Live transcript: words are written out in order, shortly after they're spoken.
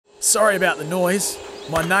Sorry about the noise.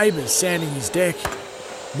 My neighbour's sanding his deck.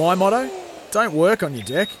 My motto? Don't work on your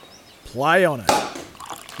deck. Play on it.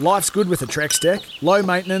 Life's good with a Trex deck. Low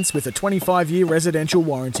maintenance with a 25-year residential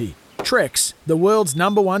warranty. Trex, the world's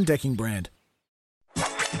 #1 decking brand.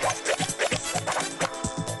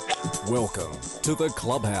 Welcome to the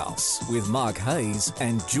Clubhouse with Mark Hayes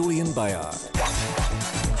and Julian Bayard.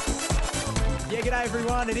 Yeah, g'day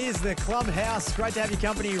everyone. It is the Clubhouse. Great to have your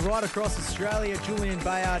company right across Australia. Julian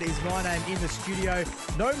Bayard is my name in the studio.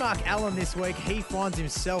 No Mark Allen this week. He finds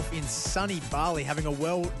himself in sunny Bali having a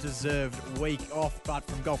well-deserved week off. But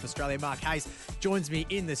from Golf Australia, Mark Hayes joins me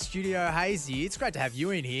in the studio. Hazy, it's great to have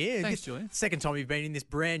you in here. Thanks, Julian. Second time you've been in this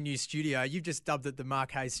brand new studio. You've just dubbed it the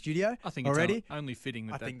Mark Hayes studio. I think already. It's only fitting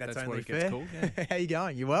I think that's what only it gets fair. called. Yeah. How you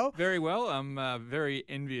going? You well? Very well. I'm very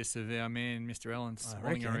envious of our man, Mr. Allen, swanning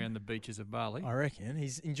reckon. around the beaches of Bali. I reckon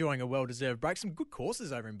he's enjoying a well-deserved break. Some good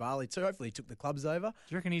courses over in Bali too. Hopefully he took the clubs over. Do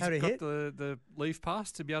you reckon he's How'd he got hit? the leave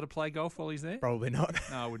pass to be able to play golf while he's there? Probably not.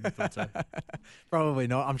 No, I wouldn't have thought so. Probably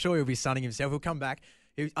not. I'm sure he'll be sunning himself. He'll come back.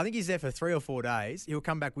 I think he's there for 3 or 4 days. He'll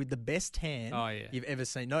come back with the best tan you've ever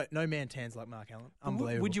seen. No man tans like Mark Allen.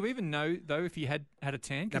 Unbelievable. Would you even know, though, if he had a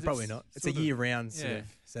tan? No, probably not. It's a year-round sort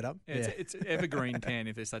of setup. Yeah, it's an evergreen tan,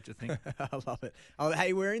 if there's such a thing. I love it. Oh,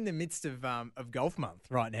 hey, we're in the midst of Golf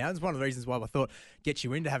Month right now. It's one of the reasons why I thought get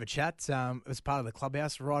you in to have a chat as part of the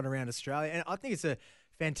Clubhouse right around Australia. And I think it's a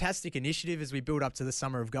fantastic initiative as we build up to the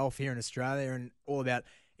summer of golf here in Australia, and all about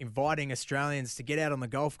inviting Australians to get out on the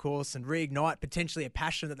golf course and reignite potentially a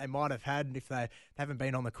passion that they might have had if they haven't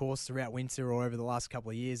been on the course throughout winter or over the last couple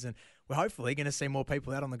of years. And we're hopefully going to see more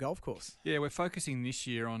people out on the golf course. Yeah, we're focusing this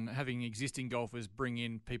year on having existing golfers bring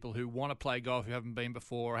in people who want to play golf, who haven't been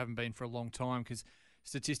before or haven't been for a long time, because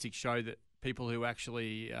statistics show that people who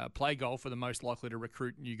actually play golf are the most likely to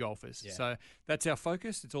recruit new golfers. Yeah. So that's our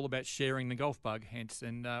focus. It's all about sharing the golf bug, hence.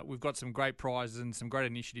 And we've got some great prizes and some great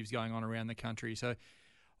initiatives going on around the country. So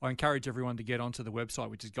I encourage everyone to get onto the website,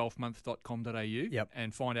 which is golfmonth.com.au,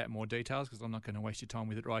 and find out more details, because I'm not going to waste your time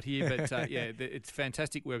with it right here. But it's a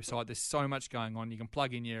fantastic website. There's so much going on. You can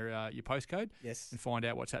plug in your postcode and find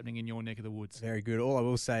out what's happening in your neck of the woods. Very good. All I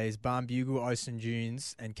will say is Barnbugle, Ocean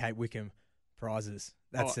Dunes and Cape Wickham prizes.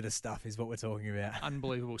 That sort of stuff is what we're talking about.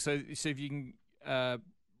 Unbelievable. So if you can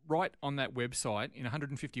write on that website in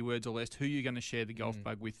 150 words or less who you're going to share the golf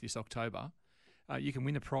bug with this October, you can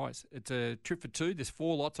win a prize. It's a trip for 2. There's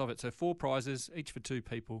 4 lots of it, so 4 prizes, each for 2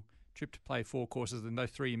 people. Trip to play 4 courses, and those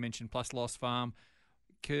 3 you mentioned, plus Lost Farm,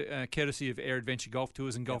 courtesy of Air Adventure Golf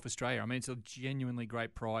Tours and Golf Australia. I mean, it's a genuinely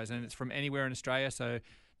great prize, and it's from anywhere in Australia, so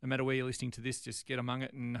no matter where you're listening to this, just get among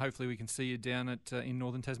it, and hopefully we can see you down at in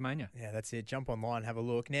northern Tasmania. Yeah, that's it. Jump online, have a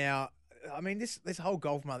look. Now, I mean, this whole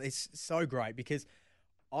golf month is so great because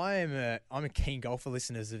I'm a keen golfer.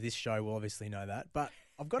 Listeners of this show will obviously know that, but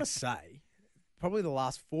I've got to say, probably the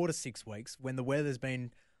last 4 to 6 weeks when the weather's been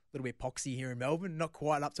a little bit poxy here in Melbourne, not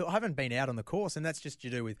quite up to it. I haven't been out on the course, and that's just to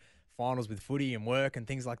do with finals with footy and work and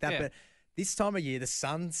things like that. Yeah. But this time of year, the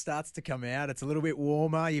sun starts to come out. It's a little bit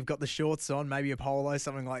warmer. You've got the shorts on, maybe a polo,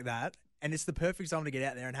 something like that. And it's the perfect time to get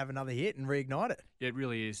out there and have another hit and reignite it. Yeah, it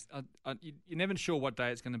really is. You're never sure what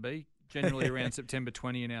day it's going to be. Generally around September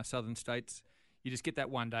 20 in our southern states, you just get that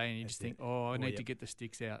one day and you just think, I need to get the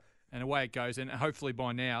sticks out. And away it goes. And hopefully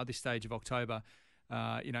by now, this stage of October,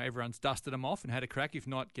 everyone's dusted them off and had a crack. If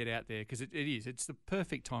not, get out there, because it is. It's the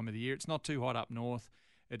perfect time of the year. It's not too hot up north.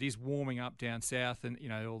 It is warming up down south, and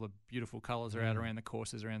all the beautiful colours are out around the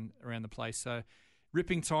courses around the place. So,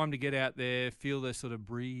 ripping time to get out there, feel the sort of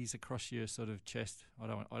breeze across your sort of chest. I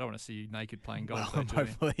don't want to see you naked playing golf. Well,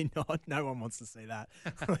 hopefully not. No one wants to see that.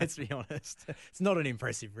 Let's be honest. It's not an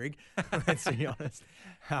impressive rig. Let's be honest.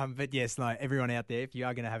 But yes, no, everyone out there, if you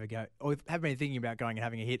are going to have a go or have been thinking about going and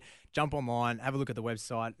having a hit, jump online, have a look at the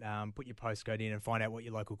website, put your postcode in and find out what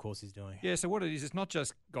your local course is doing. Yeah, so what it is, it's not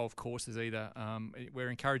just golf courses either. We're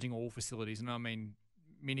encouraging all facilities, and I mean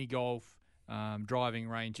mini golf, driving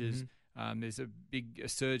ranges. There's a big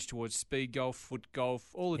surge towards speed golf, foot golf,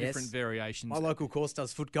 all the different variations. My local course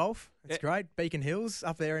does foot golf. It's great. Beacon Hills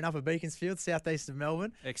up there in Upper Beaconsfield, southeast of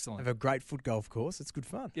Melbourne. Excellent. Have a great foot golf course. It's good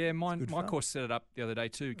fun. Yeah, my course set it up the other day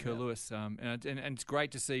too, Lewis. And it's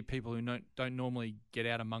great to see people who don't normally get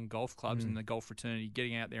out among golf clubs and the golf fraternity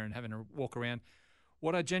getting out there and having a walk around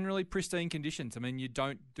what are generally pristine conditions. I mean, you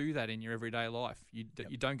don't do that in your everyday life. You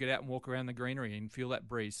don't get out and walk around the greenery and feel that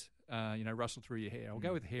breeze. Rustle through your hair. I'll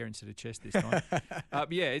go with hair instead of chest this time.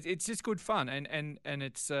 But yeah, it's just good fun, and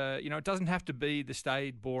it's it doesn't have to be the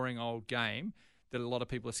staid, boring old game that a lot of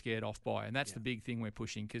people are scared off by, and that's the big thing we're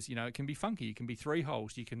pushing, because it can be funky. It can be 3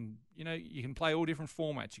 holes. You can play all different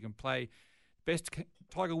formats. You can play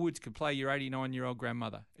Tiger Woods could play your 89-year-old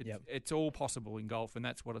grandmother. Yep. It's all possible in golf, and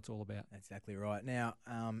that's what it's all about. That's exactly right. Now,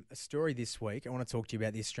 a story this week. I want to talk to you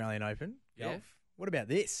about the Australian Open golf. Yeah. What about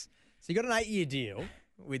this? So you got an 8-year deal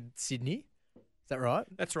with Sydney. Is that right?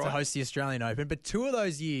 That's right. To host the Australian Open, but 2 of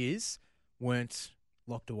those years weren't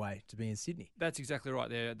locked away to be in Sydney. That's exactly right.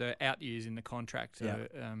 They're out years in the contract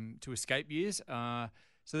to escape years.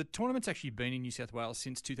 So the tournament's actually been in New South Wales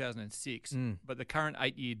since 2006, but the current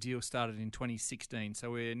 8-year deal started in 2016.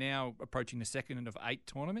 So we're now approaching the second of 8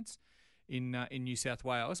 tournaments in New South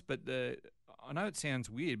Wales. But I know it sounds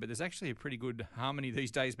weird, but there's actually a pretty good harmony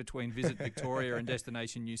these days between Visit Victoria and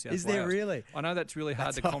Destination New South Wales. Is there really? I know that's really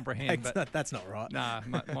hard to comprehend. That's not right. Nah,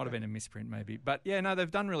 might have been a misprint maybe. But yeah, no,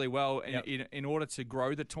 they've done really well in order to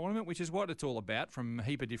grow the tournament, which is what it's all about from a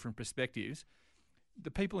heap of different perspectives. The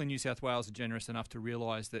people in New South Wales are generous enough to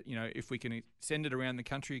realise that, if we can send it around the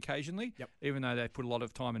country occasionally, even though they put a lot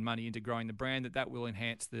of time and money into growing the brand, that will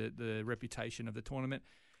enhance the reputation of the tournament.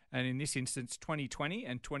 And in this instance, 2020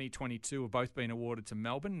 and 2022 have both been awarded to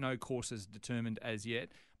Melbourne. No courses determined as yet,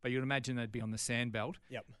 but you'd imagine they'd be on the Sandbelt.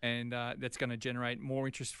 Yep. And that's going to generate more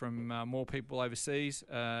interest from more people overseas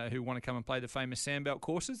who want to come and play the famous Sandbelt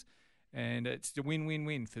courses. And it's a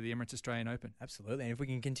win-win-win for the Emirates Australian Open. Absolutely. And if we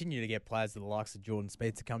can continue to get players of the likes of Jordan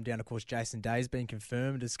Spieth to come down, of course, Jason Day's been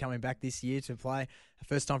confirmed as coming back this year to play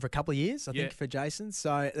first time for a couple of years, I think, for Jason.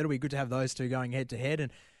 So it'll be good to have those two going head-to-head.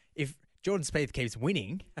 And if Jordan Spieth keeps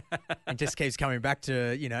winning and just keeps coming back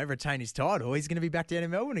to, retain his title, he's going to be back down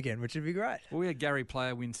in Melbourne again, which would be great. Well, we had Gary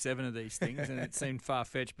Player win 7 of these things, and it seemed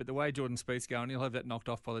far-fetched. But the way Jordan Spieth's going, he'll have that knocked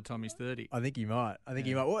off by the time he's 30. I think he might.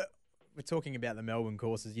 Well, we're talking about the Melbourne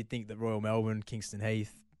courses. You'd think that Royal Melbourne, Kingston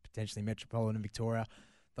Heath, potentially Metropolitan Victoria,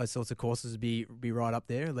 those sorts of courses would be right up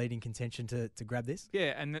there, leading contention to grab this.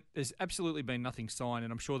 Yeah, and there's absolutely been nothing signed,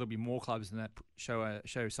 and I'm sure there'll be more clubs than that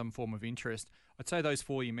show some form of interest. I'd say those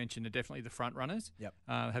 4 you mentioned are definitely the front runners. Yep.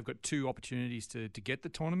 Have got 2 opportunities to get the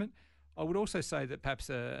tournament. I would also say that perhaps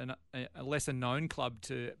a lesser known club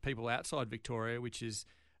to people outside Victoria, which is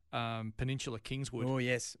Peninsula Kingswood. Oh,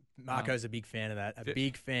 yes. Marco's a big fan of that. A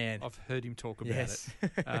big fan. I've heard him talk about it.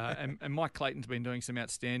 And Mike Clayton's been doing some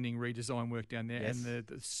outstanding redesign work down there, and the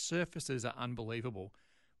surfaces are unbelievable.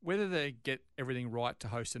 Whether they get everything right to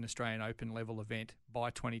host an Australian Open level event by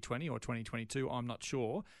 2020 or 2022, I'm not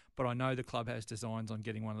sure, but I know the club has designs on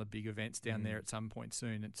getting one of the big events down there at some point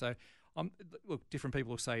soon. And so, look, different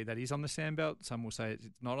people will say that is on the Sandbelt. Some will say it's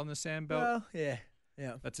not on the Sandbelt. Well, yeah.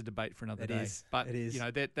 Yeah, that's a debate for another day. It is.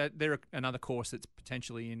 They're another course that's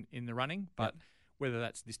potentially in the running, but whether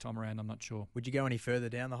that's this time around, I'm not sure. Would you go any further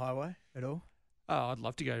down the highway at all? Oh, I'd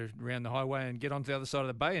love to go around the highway and get onto the other side of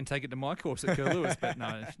the bay and take it to my course at Curlewis, but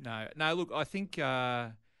no. Look, I think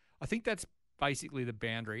that's basically the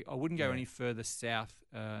boundary. I wouldn't go any further south,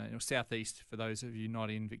 southeast for those of you not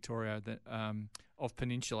in Victoria of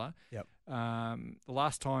Peninsula. Yep. The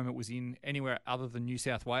last time it was in anywhere other than New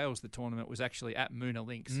South Wales, the tournament was actually at Moona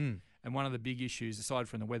Links. And one of the big issues, aside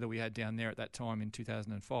from the weather we had down there at that time in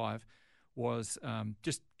 2005, was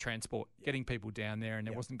just transport, getting people down there, and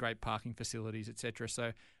there wasn't great parking facilities, etc.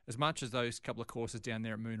 So as much as those couple of courses down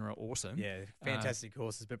there at Moona are awesome. Yeah, fantastic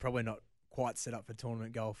courses, but probably not quite set up for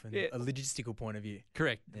tournament golf and a logistical point of view.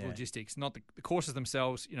 Correct, logistics. Not the courses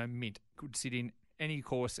themselves, mint. Could sit in any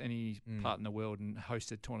course, any part in the world and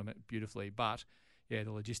host a tournament beautifully. But, the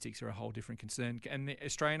logistics are a whole different concern. And the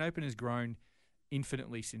Australian Open has grown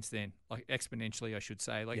infinitely since then, like exponentially, I should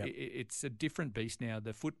say. It's a different beast now.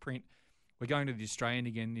 The footprint, we're going to the Australian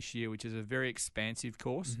again this year, which is a very expansive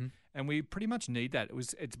course, and we pretty much need that.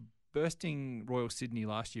 It's bursting Royal Sydney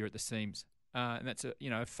last year at the seams, and that's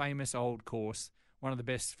a famous old course, one of the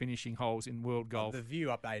best finishing holes in world golf. The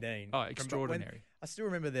view up 18. Oh, extraordinary. I still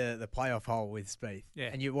remember the playoff hole with Spieth,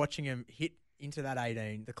 and you're watching him hit into that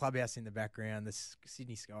 18, the clubhouse in the background, the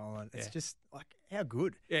Sydney skyline. It's just like, how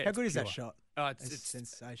good? Yeah, how good is that shot? Oh, it's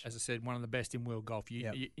sensational. As I said, one of the best in world golf.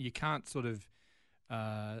 You can't sort of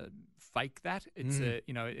fake that. It's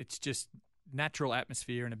it's just natural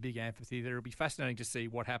atmosphere and a big amphitheatre. It'll be fascinating to see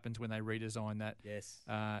what happens when they redesign that. Yes.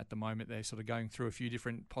 At the moment, they're sort of going through a few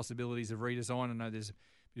different possibilities of redesign. I know there's a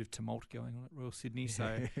bit of tumult going on at Royal Sydney.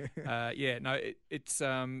 So, it's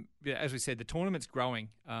as we said, the tournament's growing.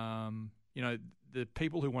 The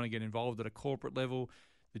people who want to get involved at a corporate level,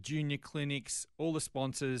 the junior clinics, all the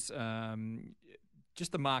sponsors,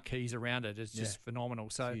 just the marquees around it is just phenomenal.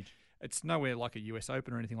 So it's nowhere like a US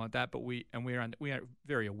Open or anything like that, but we are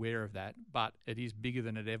very aware of that. But it is bigger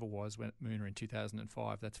than it ever was when at Moona in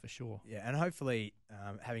 2005. That's for sure. Yeah, and hopefully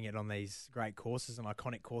having it on these great courses and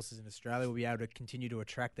iconic courses in Australia, we'll be able to continue to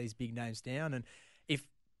attract these big names down. And if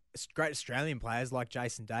great Australian players like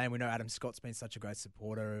Jason Day, and we know Adam Scott's been such a great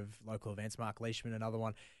supporter of local events. Mark Leishman, another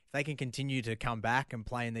one. If they can continue to come back and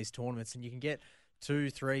play in these tournaments, and you can get 2,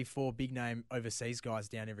 3, 4 big name overseas guys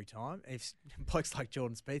down every time. If blokes like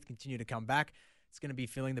Jordan Spieth continue to come back, it's going to be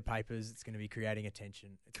filling the papers. It's going to be creating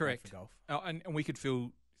attention. It's Correct. great for golf. And we could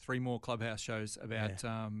fill 3 more Clubhouse shows about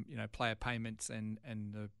player payments and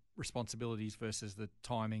the responsibilities versus the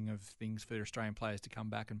timing of things for Australian players to come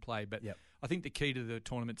back and play. But I think the key to the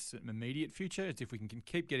tournament's immediate future is if we can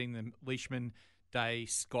keep getting the Leishman, Day,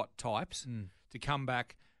 Scott types to come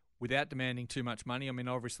back without demanding too much money. I mean,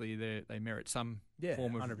 obviously they merit some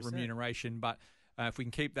form of 100%. remuneration, but if we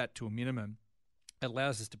can keep that to a minimum, it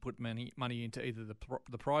allows us to put money into either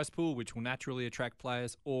the prize pool, which will naturally attract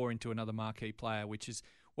players, or into another marquee player, which is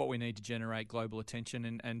what we need to generate global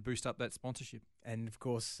attention and boost up that sponsorship. And, of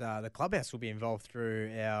course, the Clubhouse will be involved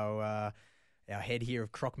through our head here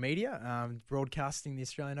of Croc Media, broadcasting the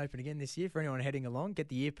Australian Open again this year. For anyone heading along, get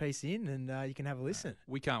the earpiece in and you can have a listen.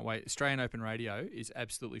 We can't wait. Australian Open Radio is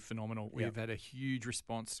absolutely phenomenal. We've had a huge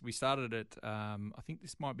response. We started it, I think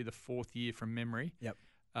this might be the 4th year from memory. Yep.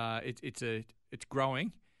 It's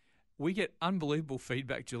growing. We get unbelievable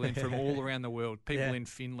feedback, Julian, from all around the world. People in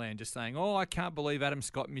Finland just saying, "Oh, I can't believe Adam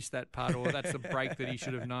Scott missed that putt," or "That's the break that he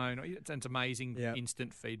should have known." It's amazing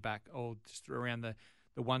instant feedback, or just around the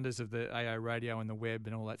wonders of the AO radio and the web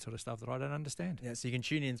and all that sort of stuff that I don't understand. Yeah, so you can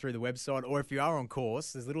tune in through the website, or if you are on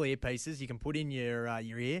course, there's little earpieces you can put in your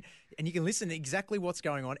ear, and you can listen to exactly what's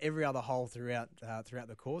going on every other hole throughout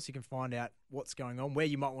the course. You can find out what's going on, where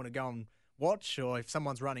you might want to go and watch, or if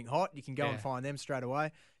someone's running hot, you can go and find them straight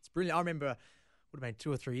away. It's brilliant. I remember, would have been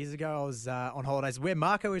 2 or 3 years ago, I was on holidays where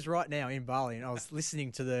Marco is right now in Bali, and I was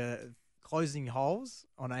listening to the closing holes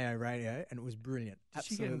on AO radio, and it was brilliant.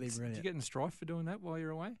 Absolutely brilliant. Did you get in strife for doing that while you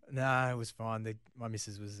were away? No, it was fine. My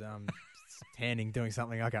missus was tanning, doing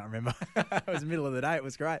something I can't remember. It was the middle of the day. It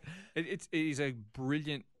was great. It is a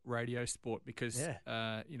brilliant radio sport because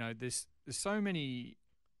there's so many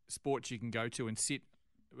sports you can go to and sit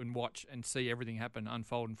and watch and see everything happen,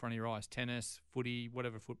 unfold in front of your eyes. Tennis, footy,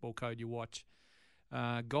 whatever football code you watch.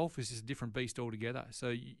 Golf is just a different beast altogether.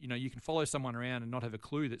 So, you can follow someone around and not have a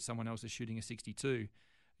clue that someone else is shooting a 62.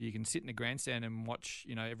 You can sit in a grandstand and watch,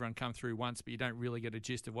 everyone come through once, but you don't really get a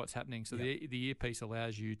gist of what's happening. So the earpiece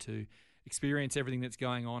allows you to experience everything that's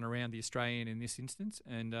going on around the Australian in this instance.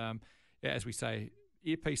 And, as we say,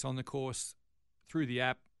 earpiece on the course, through the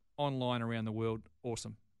app, online around the world,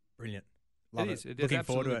 awesome. Brilliant. Love it. It is Looking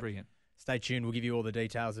forward to it. Brilliant. Stay tuned. We'll give you all the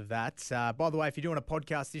details of that. By the way, if you're doing a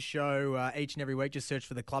podcast this show each and every week, just search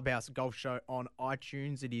for the Clubhouse Golf Show on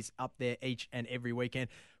iTunes. It is up there each and every weekend.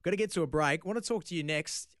 Got to get to a break. I want to talk to you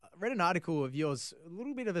next. I read an article of yours, a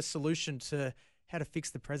little bit of a solution to how to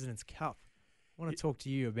fix the President's Cup. I want to talk to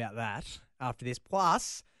you about that after this.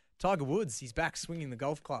 Plus, Tiger Woods, he's back swinging the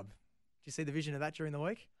golf club. Did you see the vision of that during the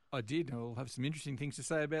week? I did. I'll have some interesting things to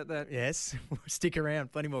say about that. Yes. Stick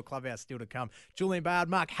around. Plenty more Clubhouse still to come. Julian Bayard,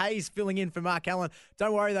 Mark Hayes filling in for Mark Allen.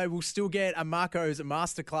 Don't worry, though. We'll still get a Marco's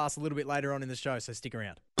masterclass a little bit later on in the show, so stick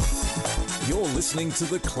around. You're listening to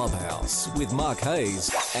The Clubhouse with Mark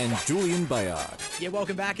Hayes and Julian Bayard. Yeah,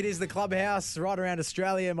 welcome back. It is The Clubhouse right around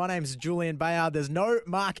Australia. My name's Julian Bayard. There's no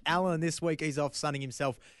Mark Allen this week. He's off sunning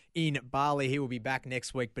himself in Bali. He will be back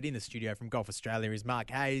next week. But in the studio from Golf Australia is Mark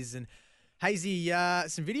Hayes. And Hazy,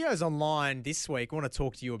 some videos online this week I want to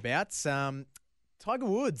talk to you about. Tiger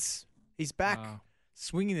Woods, he's back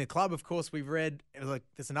swinging the club. Of course, we've read,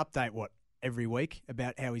 there's an update, every week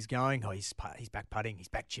about how he's going. Oh, he's back putting, he's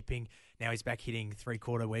back chipping. Now he's back hitting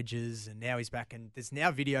 3/4 wedges, and now he's back. And there's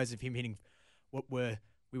now videos of him hitting we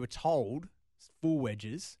were told full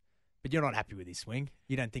wedges, but you're not happy with his swing.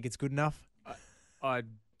 You don't think it's good enough?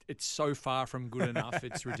 It's so far from good enough.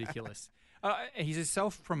 It's ridiculous. He's a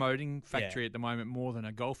self-promoting factory at the moment more than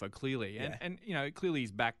a golfer, clearly. And clearly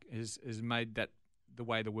his back has made that the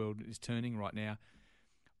way the world is turning right now.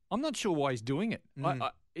 I'm not sure why he's doing it.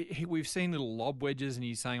 We've seen little lob wedges, and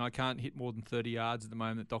he's saying, I can't hit more than 30 yards at the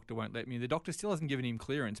moment. The doctor won't let me. The doctor still hasn't given him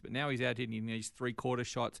clearance, but now he's out hitting these 3/4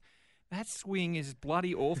 shots. That swing is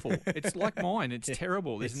bloody awful. It's like mine. It's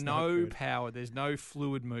terrible. There's no power. There's no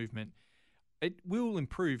fluid movement. It will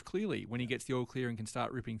improve, clearly, when he gets the all clear and can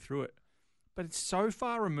start ripping through it. But it's so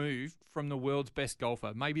far removed from the world's best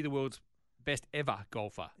golfer, maybe the world's best ever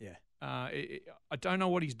golfer. Yeah. I don't know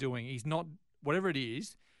what he's doing. He's not, whatever it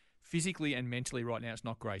is, physically and mentally right now, it's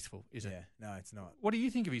not graceful, is it? Yeah, no, it's not. What do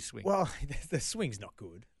you think of his swing? Well, the swing's not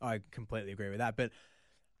good. I completely agree with that. But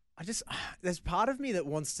there's part of me that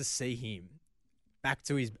wants to see him back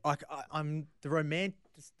to his, I'm the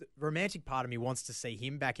romantic part of me wants to see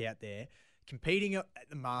him back out there competing at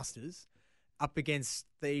the Masters, up against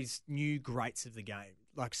these new greats of the game,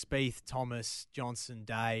 like Spieth, Thomas, Johnson,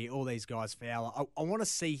 Day, all these guys, Fowler. I want to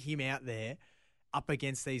see him out there up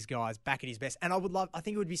against these guys back at his best. And I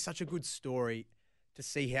think it would be such a good story to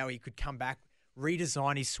see how he could come back,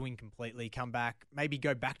 redesign his swing completely, come back, maybe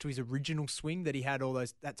go back to his original swing that he had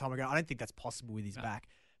that time ago. I don't think that's possible with his back,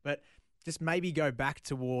 but just maybe go back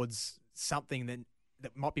towards something that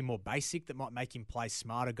might be more basic, that might make him play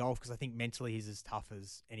smarter golf, because I think mentally he's as tough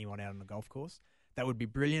as anyone out on the golf course. That would be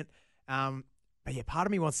brilliant. But yeah, part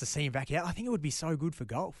of me wants to see him back out. I think it would be so good for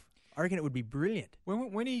golf. I reckon it would be brilliant.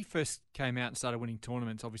 When he first came out and started winning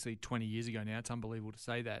tournaments, obviously 20 years ago now, it's unbelievable to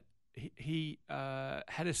say that, he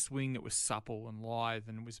had a swing that was supple and lithe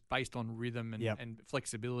and was based on rhythm and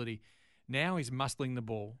flexibility. Now he's muscling the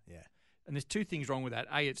ball. Yeah. And there's two things wrong with that.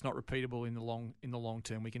 A, it's not repeatable in the long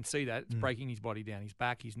term. We can see that. It's breaking his body down, his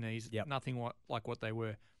back, his knees, nothing like what they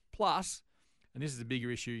were. Plus, and this is a bigger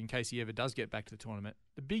issue in case he ever does get back to the tournament,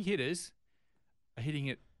 the big hitters are hitting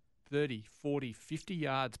it 30, 40, 50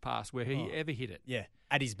 yards past where he ever hit it. Yeah,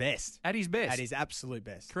 at his best. At his best. At his absolute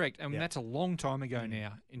best. Correct. I mean, that's a long time ago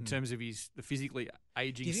now in terms of the physically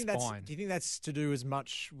aging spine. Do you think that's to do as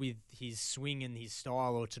much with his swing and his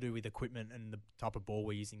style, or to do with equipment and the type of ball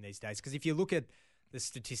we're using these days? Because if you look at the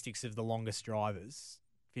statistics of the longest drivers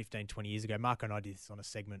 15, 20 years ago, Mark and I did this on a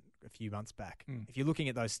segment a few months back. If you're looking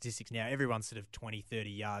at those statistics now, everyone's sort of 20, 30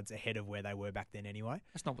 yards ahead of where they were back then anyway.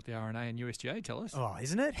 That's not what the RNA and USGA tell us. Oh,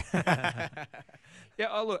 isn't it?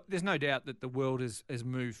 Look, there's no doubt that the world has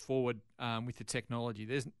moved forward with the technology.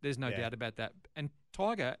 There's no doubt about that. And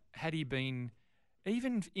Tiger, had he been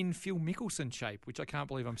even in Phil Mickelson shape, which I can't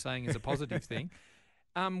believe I'm saying is a positive thing,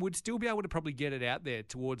 would still be able to probably get it out there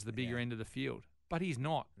towards the bigger end of the field. But he's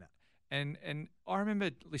not. No. And I remember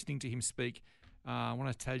listening to him speak. I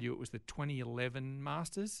want to tell you, it was the 2011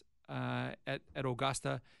 Masters at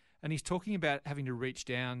Augusta, and he's talking about having to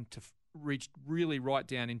reach really right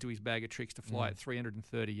down into his bag of tricks to fly at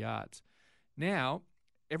 330 yards. Now,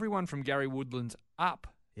 everyone from Gary Woodland's up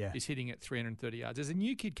is hitting at 330 yards. There's a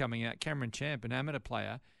new kid coming out, Cameron Champ, an amateur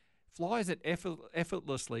player, flies it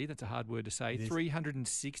effortlessly, that's a hard word to say,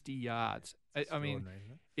 360 yards. I mean,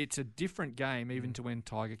 it's a different game even to when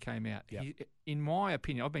Tiger came out. Yep. In my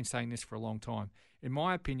opinion, I've been saying this for a long time, in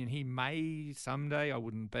my opinion, he may someday, I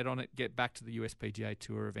wouldn't bet on it, get back to the USPGA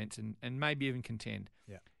Tour events and maybe even contend.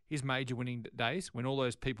 Yeah. His major winning days, when all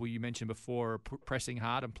those people you mentioned before are pressing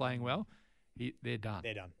hard and playing well, they're done.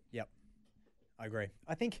 They're done. Yep. I agree.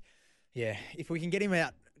 I think, if we can get him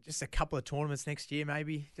out just a couple of tournaments next year,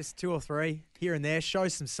 maybe just 2 or 3 here and there, show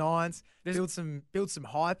some signs, build some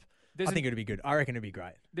hype. I think it'd be good. I reckon it'd be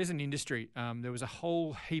great. There's an industry. There was a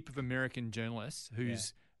whole heap of American journalists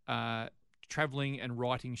who's travelling and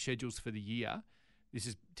writing schedules for the year. This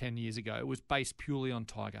is 10 years ago. It was based purely on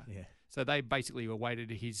Tiger. Yeah. So they basically were waited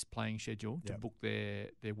to his playing schedule to book their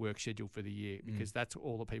work schedule for the year because that's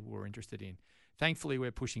all the people were interested in. Thankfully,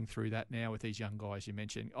 we're pushing through that now with these young guys you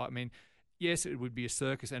mentioned. I mean, yes, it would be a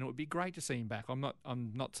circus and it would be great to see him back. I'm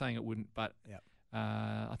not saying it wouldn't, but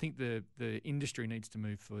I think the industry needs to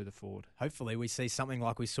move further forward. Hopefully we see something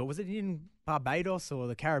like we saw. Was it in Barbados or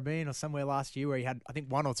the Caribbean or somewhere last year where he had, I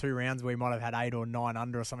think, 1 or 2 rounds where he might have had 8 or 9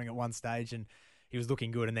 under or something at one stage, and he was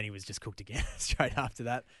looking good, and then he was just cooked again straight after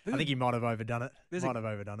that. I think he might have overdone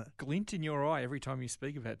it. Glint in your eye every time you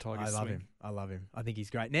speak about Tiger's swing. I love him. I think he's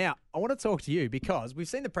great. Now, I want to talk to you because we've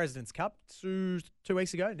seen the President's Cup 2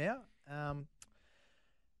 weeks ago now.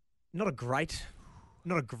 Not a great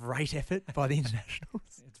effort by the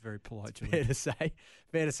internationals. It's very polite, Julie.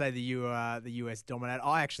 Fair to say the US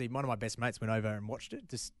dominated. One of my best mates went over and watched it.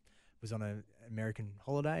 Just was on an American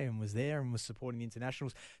holiday and was there and was supporting the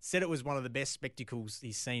internationals. Said it was one of the best spectacles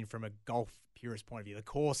he's seen from a golf purist point of view. The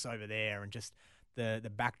course over there and just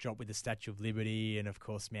the backdrop with the Statue of Liberty and of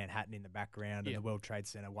course Manhattan in the background and the World Trade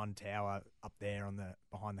Center, one tower up there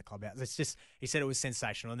behind the clubhouse. It's just, he said it was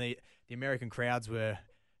sensational, and the American crowds were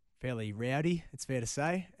fairly rowdy, it's fair to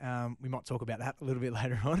say. We might talk about that a little bit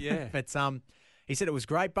later on. Yeah. But he said it was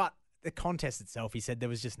great, but the contest itself, he said there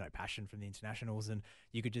was just no passion from the internationals, and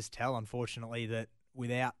you could just tell, unfortunately, that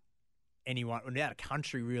without a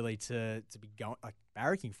country really to be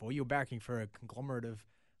barracking for, you're barracking for a conglomerate of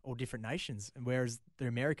all different nations, and whereas the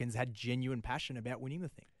Americans had genuine passion about winning the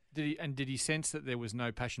thing. Did he sense that there was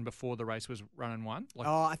no passion before the race was run and won?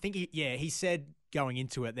 I think he said going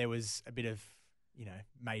into it there was a bit of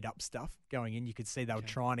made up stuff going in. You could see they were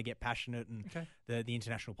trying to get passionate, and the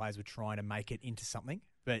international players were trying to make it into something,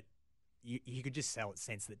 but you could just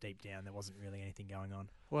sense that deep down there wasn't really anything going on.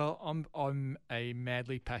 Well, I'm a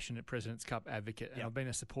madly passionate President's Cup advocate, and I've been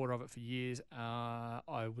a supporter of it for years.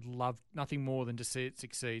 I would love nothing more than to see it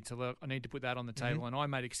succeed. So look, I need to put that on the table, and I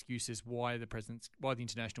made excuses why the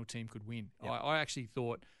international team could win. Yep. I actually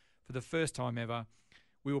thought for the first time ever,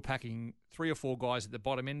 we were packing 3 or 4 guys at the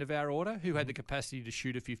bottom end of our order who had the capacity to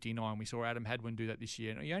shoot a 59. We saw Adam Hadwin do that this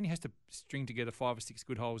year. And he only has to string together 5 or 6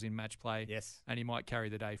 good holes in match play, and he might carry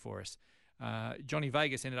the day for us. Johnny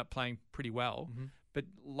Vegas ended up playing pretty well, but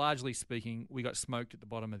largely speaking, we got smoked at the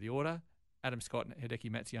bottom of the order. Adam Scott and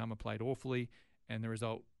Hideki Matsuyama played awfully, and the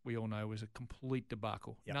result, we all know, was a complete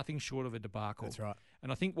debacle. Yep. Nothing short of a debacle. That's right.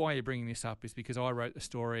 And I think why you're bringing this up is because I wrote the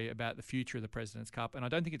story about the future of the President's Cup, and I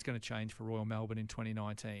don't think it's going to change for Royal Melbourne in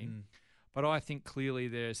 2019. But I think clearly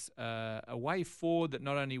there's a way forward that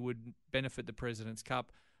not only would benefit the President's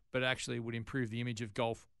Cup, but actually would improve the image of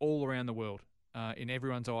golf all around the world, in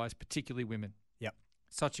everyone's eyes, particularly women. Yep.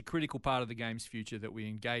 Such a critical part of the game's future that we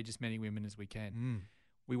engage as many women as we can.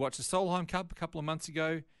 We watched the Solheim Cup a couple of months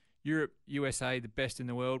ago. Europe, USA, the best in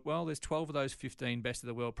the world. Well, there's 12 of those 15 best of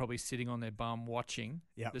the world probably sitting on their bum watching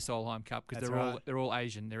the Solheim Cup because they're all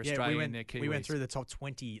Asian. They're Australian, they're Kiwis. We went through the top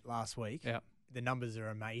 20 last week. Yeah. The numbers are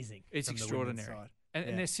amazing. It's extraordinary.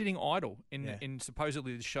 And they're sitting idle in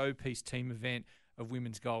supposedly the showpiece team event of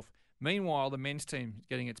women's golf. Meanwhile, the men's team is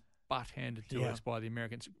getting its butt handed to us by the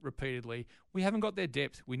Americans repeatedly. We haven't got their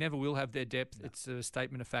depth. We never will have their depth. No. It's a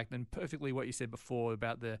statement of fact. And perfectly what you said before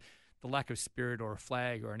about the lack of spirit or a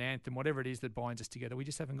flag or an anthem, whatever it is that binds us together, we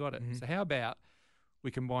just haven't got it. So how about we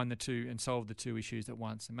combine the two and solve the two issues at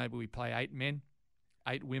once? And maybe we play 8 men,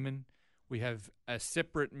 8 women. We have a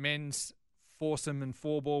separate men's foursome and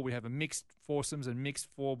 4-ball. We have a mixed foursomes and mixed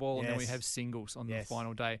 4-ball, and then we have singles on the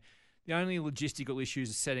final day. The only logistical issues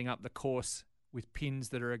are setting up the course with pins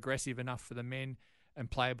that are aggressive enough for the men and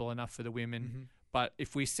playable enough for the women. But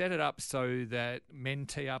if we set it up so that men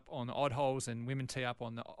tee up on the odd holes and women tee up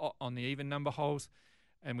on the even number holes,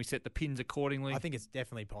 and we set the pins accordingly, I think it's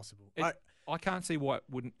definitely possible. I can't see why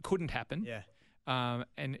it couldn't happen. Yeah.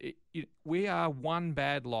 And we are one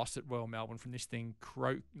bad loss at Royal Melbourne from this thing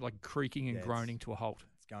creaking and groaning to a halt.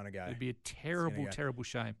 It's going to go. It'd be a terrible, terrible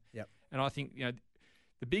shame. Yep. And I think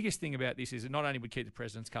the biggest thing about this is it not only would keep the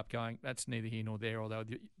President's Cup going, that's neither here nor there, although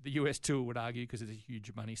the US Tour would argue because it's a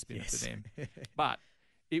huge money spinner for them. But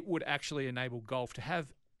it would actually enable golf to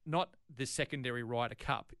have not the secondary Ryder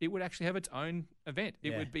Cup. It would actually have its own event.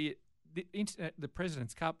 It would be the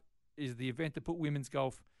President's Cup is the event that put women's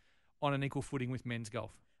golf on an equal footing with men's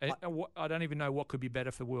golf. I don't even know what could be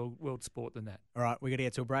better for world sport than that. All right, we're going to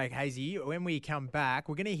get to a break. Hazy, when we come back,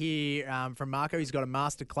 we're going to hear from Marco. He's got a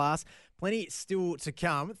masterclass. Plenty still to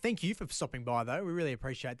come. Thank you for stopping by, though. We really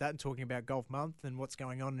appreciate that and talking about Golf Month and what's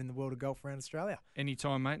going on in the world of golf around Australia.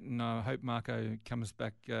 Anytime, mate. And I hope Marco comes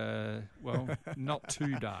back, not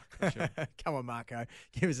too dark. For sure. Come on, Marco.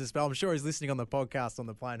 Give us a spell. I'm sure he's listening on the podcast on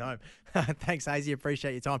the plane home. Thanks, Hazy.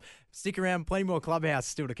 Appreciate your time. Stick around. Plenty more Clubhouse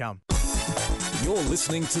still to come. You're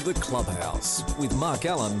listening to The Clubhouse with Mark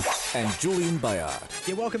Allen and Julian Bayard.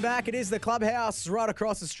 Yeah, welcome back. It is The Clubhouse right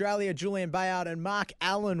across Australia. Julian Bayard and Mark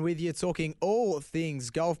Allen with you talking all things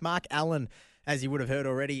golf. Mark Allen, as you would have heard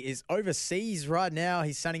already, is overseas right now.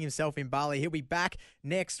 He's sunning himself in Bali. He'll be back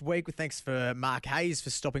next week. Thanks for Mark Hayes for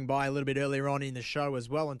stopping by a little bit earlier on in the show as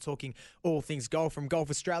well and talking all things golf from Golf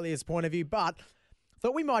Australia's point of view. But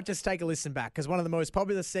thought we might just take a listen back because one of the most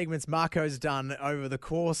popular segments Marco's done over the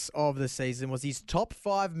course of the season was his top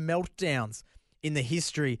 5 meltdowns in the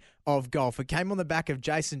history of golf. It came on the back of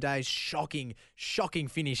Jason Day's shocking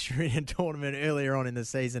finish in a tournament earlier on in the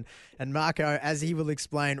season. And Marco, as he will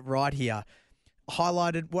explain right here,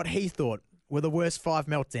 highlighted what he thought were the worst 5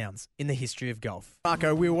 meltdowns in the history of golf.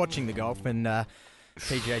 Marco, we were watching the golf and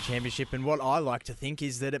PGA Championship, and what I like to think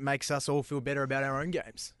is that it makes us all feel better about our own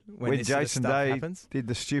games when this Jason sort of stuff Day happens. did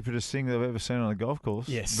the stupidest thing I've ever seen on a golf course.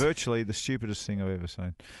 Yes. Virtually the stupidest thing I've ever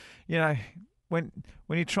seen. You know, when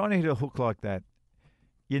you're trying to hit a hook like that,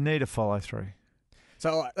 you need a follow through.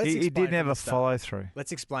 So he didn't have a follow through.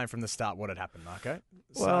 Let's explain from the start what had happened, Marco.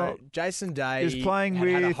 Well, so Jason Day was playing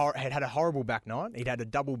had a horrible back nine. He'd had a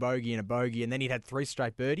double bogey and a bogey, and then he'd had 3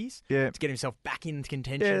 straight birdies to get himself back into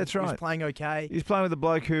contention. Yeah, that's right. He was playing okay. He's playing with a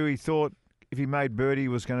bloke who he thought if he made birdie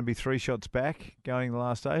was going to be 3 shots back going the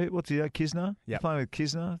last day. What's he, Kisner? Yeah. He's playing with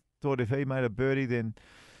Kisner. Thought if he made a birdie then...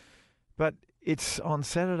 But it's on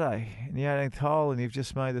Saturday in the 18th hole and you've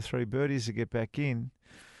just made the 3 birdies to get back in.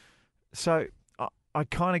 So... I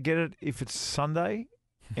kind of get it if it's Sunday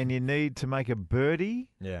and you need to make a birdie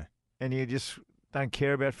and you just don't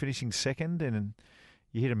care about finishing second and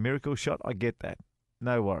you hit a miracle shot. I get that.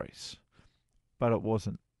 No worries. But it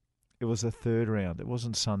wasn't. It was the third round. It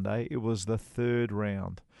wasn't Sunday. It was the third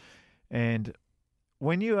round. And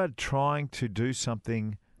when you are trying to do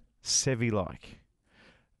something Seve-like,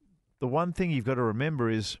 the one thing you've got to remember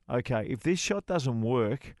is, okay, if this shot doesn't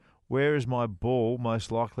work, where is my ball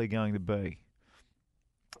most likely going to be?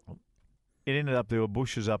 It ended up there were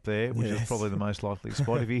bushes up there, which is probably the most likely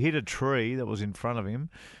spot. If he hit a tree that was in front of him,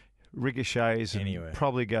 ricochets and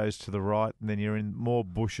probably goes to the right, and then you're in more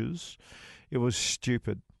bushes. It was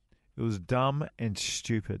stupid. It was dumb and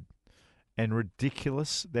stupid and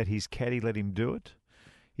ridiculous that his caddy let him do it.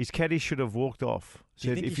 His caddy should have walked off.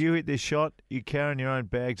 Said, if you hit this shot, you're carrying your own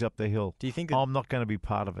bags up the hill. Do you think I'm not going to be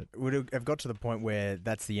part of it? Would it have got to the point where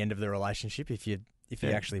that's the end of the relationship if you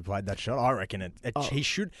actually played that shot? I reckon he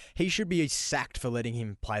should be sacked for letting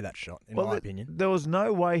him play that shot, in my opinion. There was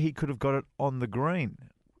no way he could have got it on the green.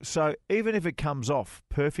 So even if it comes off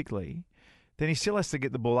perfectly, then he still has to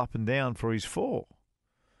get the ball up and down for his 4.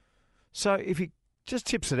 So if he just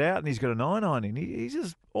tips it out and he's got a 9-iron in, he's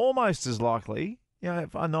just almost as likely, a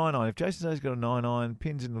 9-iron. If Jason Day's got a 9-iron,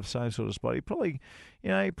 pins in the same sort of spot, he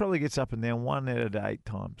probably gets up and down 1 out of 8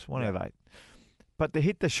 times, 1 out of 8. But to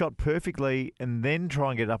hit the shot perfectly and then try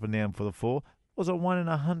and get up and down for the 4 was a 1 in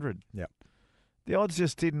 100. Yeah. The odds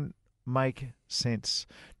just didn't make sense.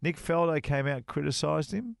 Nick Faldo came out and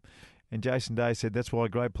criticised him, and Jason Day said that's why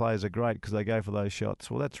great players are great, because they go for those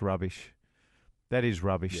shots. Well, that's rubbish. That is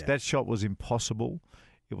rubbish. Yeah. That shot was impossible.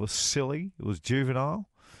 It was silly. It was juvenile.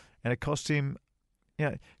 And it cost him,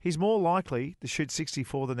 he's more likely to shoot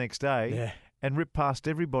 64 the next day and rip past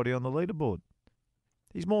everybody on the leaderboard.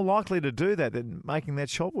 He's more likely to do that than making that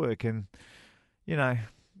shot work. And,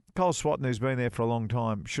 Cole Swatton, who's been there for a long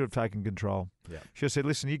time, should have taken control. Yeah. Should have said,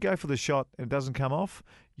 listen, you go for the shot and it doesn't come off,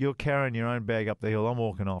 you're carrying your own bag up the hill. I'm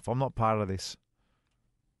walking off. I'm not part of this.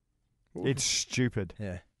 It's stupid.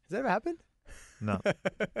 Yeah. Has that ever happened? No.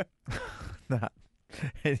 No.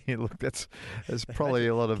 Look, that's probably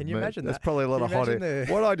a lot of. Can you imagine that's that? probably a lot of hot air.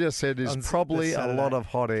 What I just said is probably a lot of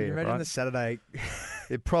hot air. Can you imagine right? the Saturday?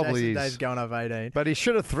 It probably Jason is. Day's going up 18. But he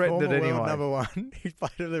should have threatened Former it anyway. world number 1. He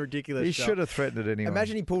played a ridiculous He shot. should have threatened it anyway.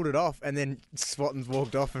 Imagine he pulled it off and then Swatton's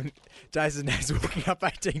walked off and Jason Day's walking up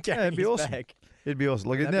 18 carrying it'd be his awesome. bag. It'd be awesome.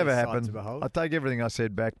 Look, it That'd never be a sight happened. to behold. I take everything I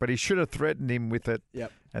said back, but he should have threatened him with it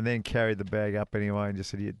and then carried the bag up anyway and just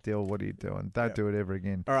said, Dill, what are you doing? Don't do it ever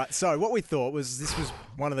again. All right, so what we thought was this was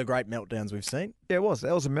one of the great meltdowns we've seen. Yeah, it was.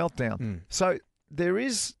 That was a meltdown. So there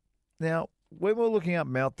is, now, when we're looking up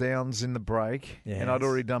meltdowns in the break, and I'd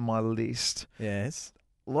already done my list, a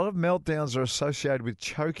lot of meltdowns are associated with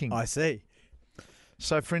choking. I see.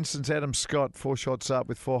 So, for instance, Adam Scott, 4 shots up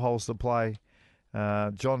with 4 holes to play.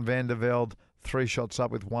 John van der Velde, 3 shots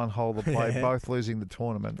up with 1 hole to play, both losing the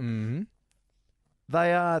tournament. Mm-hmm.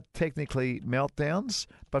 They are technically meltdowns,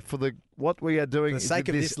 but for what we are doing For the sake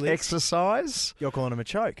of this this list, exercise, you're calling them a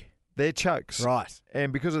choke. they're chokes. Right.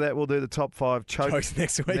 And because of that, we'll do the top 5 Chokes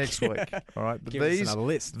next week. Next week. All right. But Give us another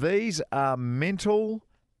list. These are mental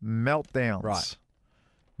meltdowns. Right.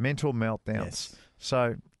 Mental meltdowns. Yes.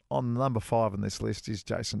 So on number 5 on this list is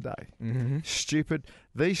Jason Day. Mm-hmm. Stupid.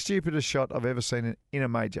 The stupidest shot I've ever seen in a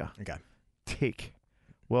major. Okay. Tick.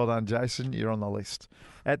 Well done, Jason. You're on the list.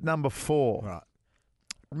 At number 4. Right.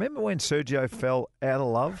 Remember when Sergio fell out of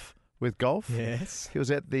love with golf? Yes. He was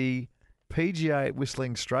at the PGA at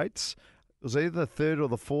Whistling Straits. It was either the 3rd or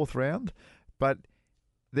the 4th round, but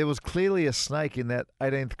there was clearly a snake in that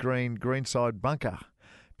 18th green greenside bunker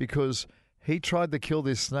because he tried to kill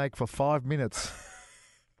this snake for 5 minutes.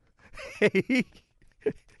 He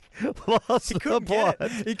lost He the couldn't blood.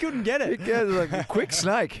 get it. He couldn't get it. He got like a quick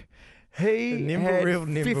snake. He Real had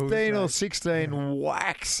nimble 15 or snake. 16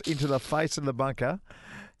 whacks into the face of the bunker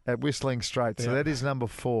at Whistling Straits. So that is number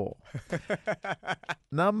 4.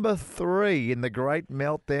 Number 3 in the great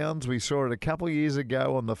meltdowns, we saw it a couple of years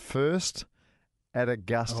ago on the 1st at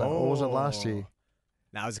Augusta. Or was it last year?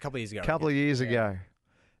 No, it was a couple of years ago. A couple of years ago.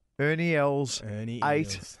 Ernie Els, 8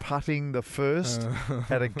 Els. putting the first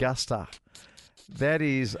at Augusta. That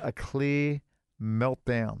is a clear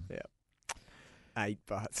meltdown. 8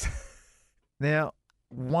 butts. Now,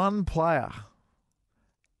 one player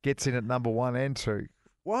gets in at number 1 and 2.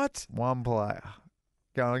 What? One player.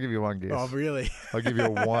 Go on, I'll give you one guess. Oh, really? I'll give you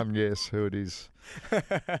one guess who it is.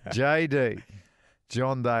 JD,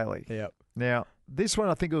 John Daly. Yep. Now, this one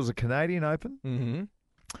I think it was a Canadian Open. Mm-hmm.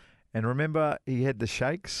 And remember, he had the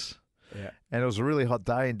shakes. Yeah. And it was a really hot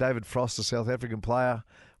day, and David Frost, the South African player,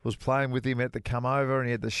 was playing with him, had to come over, and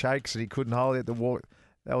he had the shakes, and he couldn't hold it, had to walk.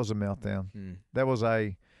 That was a meltdown. That was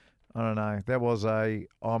a, I don't know, that was a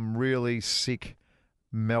I'm really sick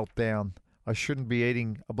meltdown. I shouldn't be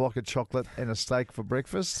eating a block of chocolate and a steak for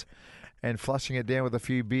breakfast, and flushing it down with a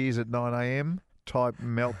few beers at 9 a.m. type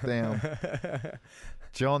meltdown.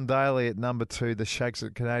 John Daly at number 2, the Shakes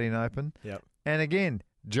at Canadian Open. Yep. And again,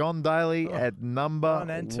 John Daly at number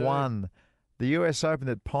 1. The US Open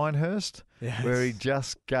at Pinehurst, where he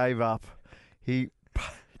just gave up. He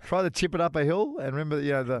tried to chip it up a hill, and remember,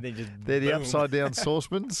 they're the upside-down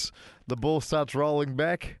saucepans. The ball starts rolling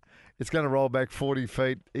back. It's going to roll back 40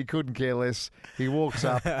 feet. He couldn't care less. He walks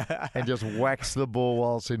up and just whacks the ball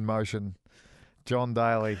while it's in motion. John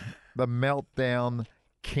Daly, the meltdown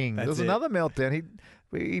king. There was another meltdown.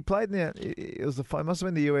 He played in it must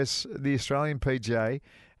have been the Australian PGA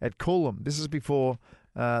at Coolum. This is before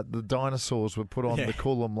the dinosaurs were put on the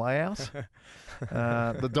Coolum layout.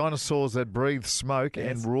 The dinosaurs that breathed smoke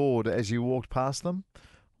and roared as you walked past them.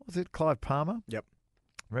 What was it, Clive Palmer? Yep.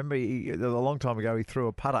 Remember, a long time ago, he threw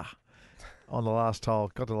a putter on the last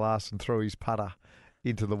hole, got to the last and threw his putter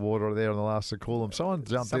into the water there on the last of Coolum. Someone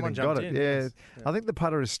jumped in and got it. Yes. I think the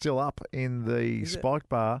putter is still up in the spike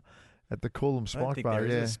bar at the Coolum Spike Bar. There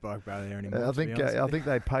is a spike bar there anymore. I think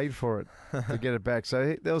they paid for it to get it back.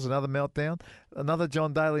 So there was another meltdown. Another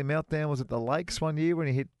John Daly meltdown was at the Lakes one year when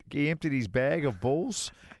he emptied his bag of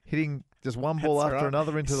balls, hitting just one ball after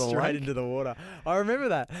another into the lake. Straight into the water. I remember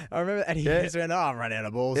that. And he just went, I've run out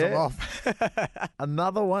of balls. I'm off.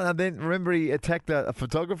 Another one. And then remember he attacked a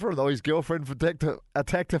photographer, or his girlfriend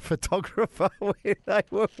attacked a photographer when they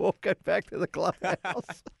were walking back to the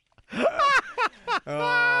clubhouse.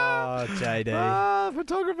 Oh, JD.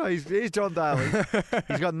 Photographer. Here's John Daly.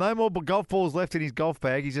 He's got no more golf balls left in his golf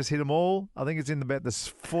bag. He's just hit them all. I think it's in about the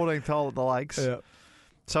 14th hole at the Lakes. Yeah.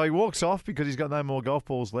 So he walks off because he's got no more golf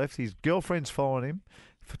balls left. His girlfriend's following him.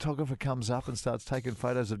 Photographer comes up and starts taking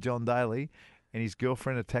photos of John Daly, and his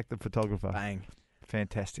girlfriend attacked the photographer. Bang.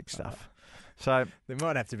 Fantastic stuff. So there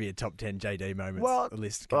might have to be a top 10 JD moments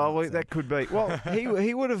list. That could be. Well,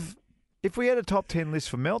 he would have. If we had a top 10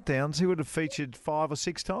 list for meltdowns, he would have featured 5 or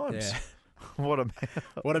 6 times. Yeah. What a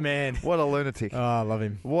man. What a lunatic. Oh, I love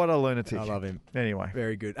him. What a lunatic. I love him. Anyway.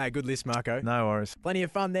 Very good. Hey, good list, Marco. No worries. Plenty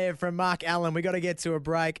of fun there from Mark Allen. We got to get to a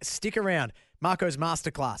break. Stick around. Marco's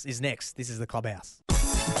Masterclass is next. This is the Clubhouse.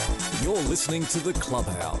 You're listening to The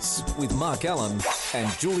Clubhouse with Mark Allen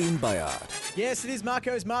and Julian Bayard. Yes, it is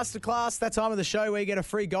Marco's Masterclass. That time of the show where you get a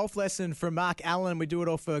free golf lesson from Mark Allen. We do it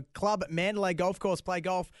all for Club Mandalay Golf Course. Play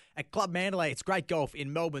golf at Club Mandalay. It's great golf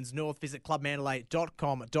in Melbourne's north. Visit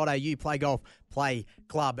clubmandalay.com.au. Play golf. Play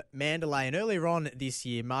Club Mandalay. And earlier on this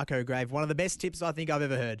year, Marco gave one of the best tips I think I've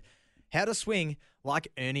ever heard. How to swing like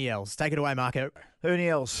Ernie Els. Take it away, Marco. Ernie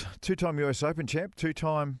Els, 2-time US Open champ,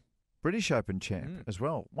 2-time British Open champ as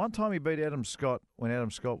well. One time he beat Adam Scott when Adam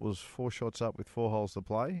Scott was 4 shots up with 4 holes to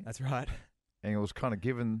play. That's right. And it was kind of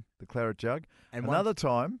given the claret jug. And another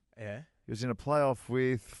time, he was in a playoff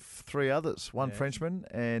with 3 others, one Frenchman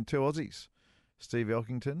and 2 Aussies, Steve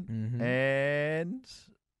Elkington and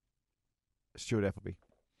Stuart Appleby.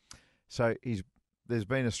 So there's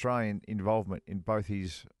been Australian involvement in both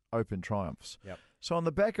his Open triumphs. Yep. So on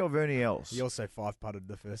the back of Ernie Els. He also 5-putted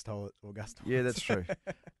the first hole at Augusta. Yeah, that's true.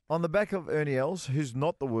 On the back of Ernie Els, who's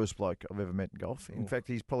not the worst bloke I've ever met in golf. In fact,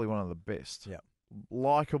 he's probably one of the best. Yep.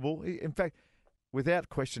 Likeable. In fact, without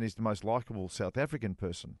question, he's the most likeable South African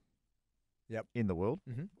person in the world.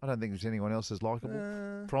 Mm-hmm. I don't think there's anyone else as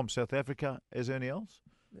likeable from South Africa as Ernie Els.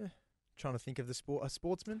 Yeah. Trying to think of a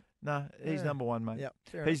sportsman? No, he's number one, mate. Yep,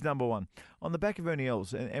 he's number one. On the back of Ernie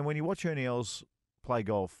Els, and when you watch Ernie Els play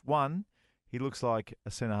golf, one, he looks like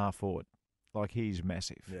a centre-half forward. Like, he's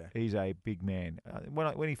massive. Yeah. He's a big man.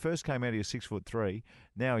 When he first came out, he was 6'3".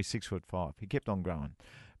 Now he's 6'5". He kept on growing.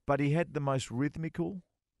 But he had the most rhythmical,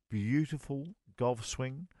 beautiful golf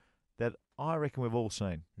swing that I reckon we've all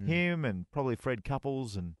seen. Him and probably Fred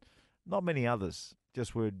Couples and not many others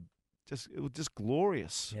it was just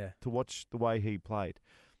glorious to watch the way he played.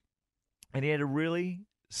 And he had a really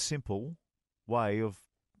simple way of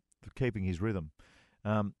keeping his rhythm.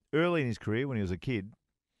 Early in his career, when he was a kid,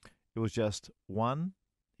 it was just 1.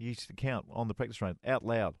 He used to count on the practice range out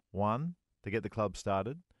loud. 1, to get the club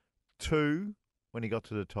started. 2, when he got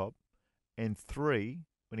to the top. And 3,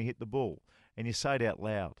 when he hit the ball. And you say it out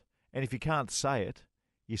loud. And if you can't say it,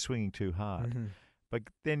 you're swinging too hard. Mm-hmm. But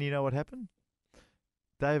then you know what happened?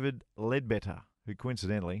 David Ledbetter, who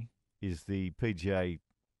coincidentally is the PGA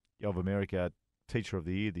of America Teacher of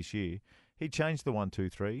the Year this year, he changed the 1, 2,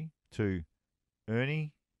 3 to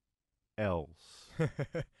Ernie Els.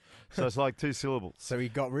 So it's like 2 syllables. So he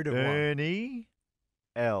got rid of Ernie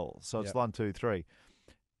Els. So it's 1, 2, 3.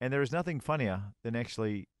 And there is nothing funnier than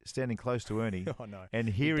actually standing close to Ernie and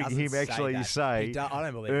hearing him actually say, I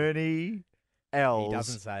don't believe Ernie else. He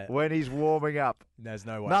doesn't say it. When he's warming up. There's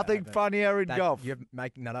no way. Nothing funnier in golf. You're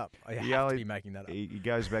making that up. You He have only- to be making that up. He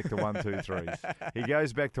goes back to 1, 2, 3s. He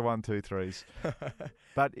goes back to 1, 2, 3s.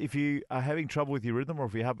 But if you are having trouble with your rhythm, or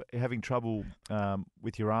if you're having trouble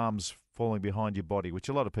with your arms falling behind your body, which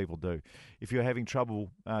a lot of people do, if you're having trouble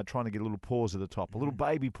trying to get a little pause at the top, a little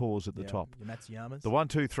baby pause at the top, The Matsuyamas. the 1,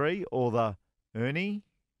 2, 3 or the Ernie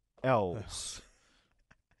Els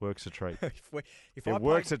works a treat. If It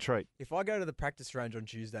works a treat. If I go to the practice range on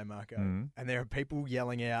Tuesday, Marco, Mm. and there are people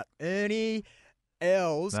yelling out Ernie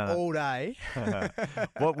Els No. all day,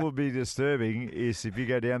 What would be disturbing is if you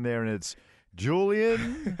go down there and it's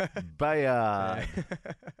Julian Bayard.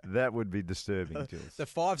 That would be disturbing, Jules. the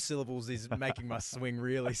 5 syllables is making my swing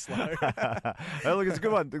really slow. Oh, look, it's a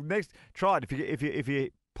good one. The next, try it if you're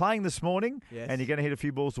playing this morning Yes. and you're going to hit a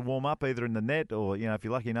few balls to warm up, either in the net or if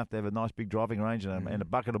you're lucky enough to have a nice big driving range and a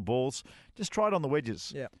bucket of balls. Just try it on the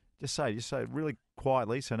wedges. Yeah. Just say it really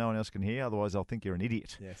quietly so no one else can hear. Otherwise, they'll think you're an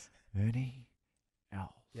idiot. Yes. Ernie Els.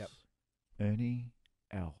 Yep. Ernie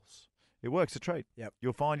Els. It works a treat. Yep.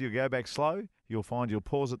 You'll find you'll go back slow. You'll find you'll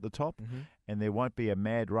pause at the top, Mhm. and there won't be a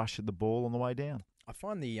mad rush at the ball on the way down. I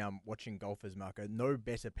find the watching golfers, Marco, no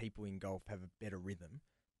better people in golf have a better rhythm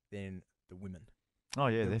than the women. Oh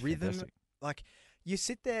yeah, The they're rhythm- fantastic. Like, you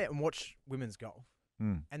sit there and watch women's golf,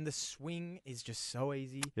 Mm. and the swing is just so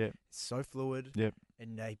easy. Yep. It's so fluid. Yep.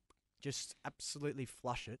 And they just absolutely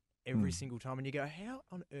flush it every Mm. single time. And you go, how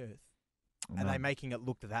on earth are No. they making it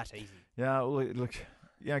look that easy? Yeah, well, look,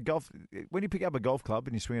 golf. When you pick up a golf club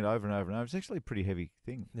and you swing it over and over and over, it's actually a pretty heavy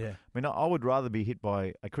thing. Yeah. I mean, I would rather be hit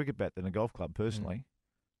by a cricket bat than a golf club personally.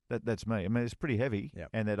 That's me. I mean, it's pretty heavy, Yep.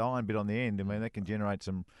 and that iron bit on the end, I mean, that can generate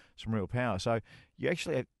some real power. So you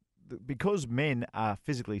actually, because men are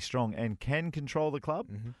physically strong and can control the club,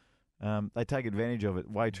 they take advantage of it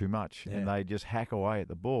way too much, and Yeah. they just hack away at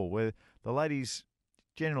the ball. Where the ladies,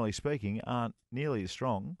 generally speaking, aren't nearly as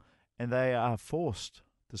strong, and they are forced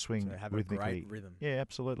to swing So have a rhythmically. great rhythm. Yeah,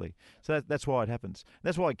 absolutely. So that's why it happens.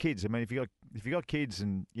 That's why kids. I mean, if you got kids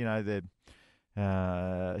and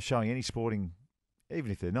they're showing any sporting,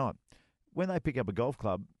 even if they're not, when they pick up a golf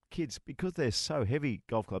club, kids, because they're so heavy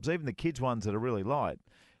golf clubs, even the kids ones that are really light,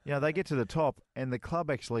 they get to the top and the club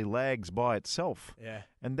actually lags by itself, Yeah.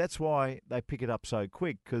 and that's why they pick it up so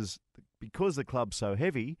quick because the club's so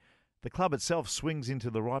heavy, the club itself swings into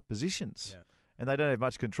the right positions, Yeah. and they don't have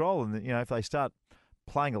much control. And if they start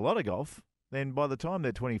playing a lot of golf, then by the time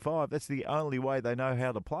they're 25, that's the only way they know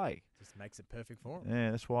how to play. Just makes it perfect for them.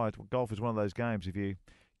 Yeah, that's why golf is one of those games. If you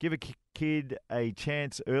give a kid a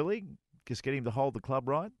chance early, just get him to hold the club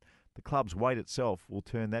right, the club's weight itself will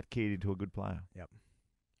turn that kid into a good player.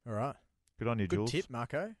 All right. Good on you, Good Jules. tip,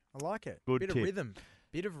 Marco. I like it. Good Bit tip. of rhythm.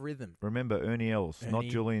 Bit of rhythm. Remember, Ernie Els, not Ernie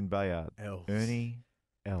Julian Bayard. Els. Ernie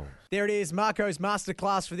Els. There it is, Marco's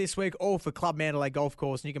masterclass for this week, all for Club Mandalay Golf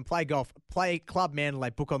Course. And you can play golf, play Club Mandalay,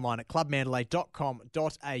 book online at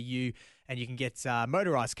clubmandalay.com.au. And you can get a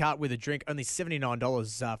motorised cart with a drink, only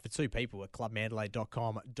 $79 for 2 people at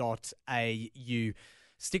clubmandalay.com.au.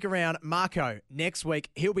 Stick around, Marco. Next week,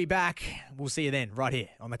 he'll be back. We'll see you then, right here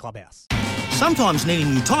on the Clubhouse. Sometimes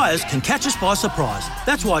needing new tyres can catch us by surprise.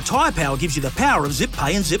 That's why Tyre Power gives you the power of Zip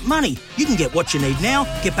Pay and Zip Money. You can get what you need now,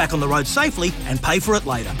 get back on the road safely and pay for it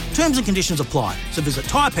later. Terms and conditions apply. So visit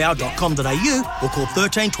tyrepower.com.au or call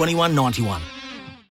 13 21 91.